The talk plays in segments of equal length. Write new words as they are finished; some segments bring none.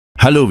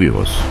Hello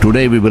viewers,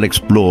 today we will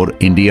explore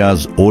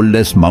India's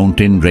oldest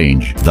mountain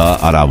range, the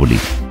Aravalli.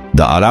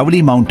 The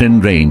Aravalli mountain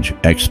range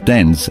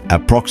extends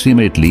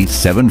approximately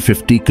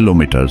 750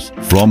 kilometers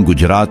from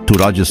Gujarat to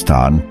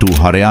Rajasthan to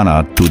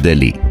Haryana to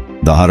Delhi.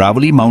 The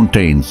Aravalli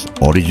mountains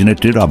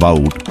originated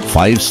about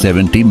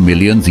 570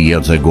 million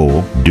years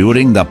ago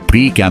during the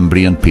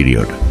Precambrian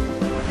period.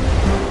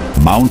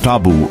 Mount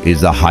Abu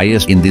is the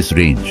highest in this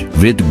range,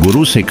 with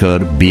Guru Shikar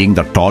being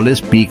the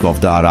tallest peak of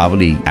the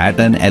Aravalli at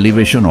an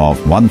elevation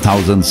of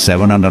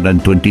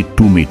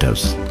 1,722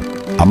 meters.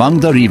 Among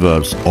the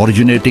rivers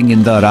originating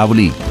in the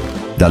Aravalli,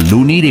 the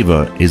Luni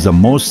River is the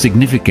most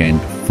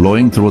significant,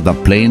 flowing through the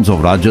plains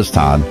of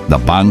Rajasthan, the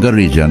Bangar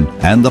region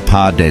and the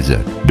Thar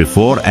Desert,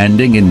 before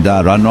ending in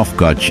the Rann of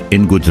Kutch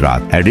in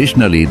Gujarat.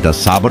 Additionally, the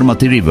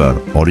Sabarmati River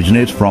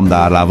originates from the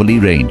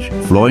Aravalli Range,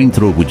 flowing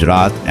through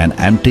Gujarat and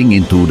emptying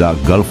into the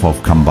Gulf of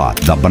Khambhat.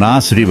 The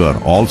Bangar River,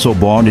 also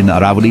born in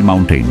Aravalli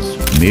Mountains,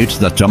 meets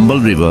the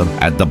Chambal River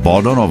at the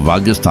border of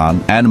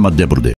Rajasthan and Madhya Pradesh.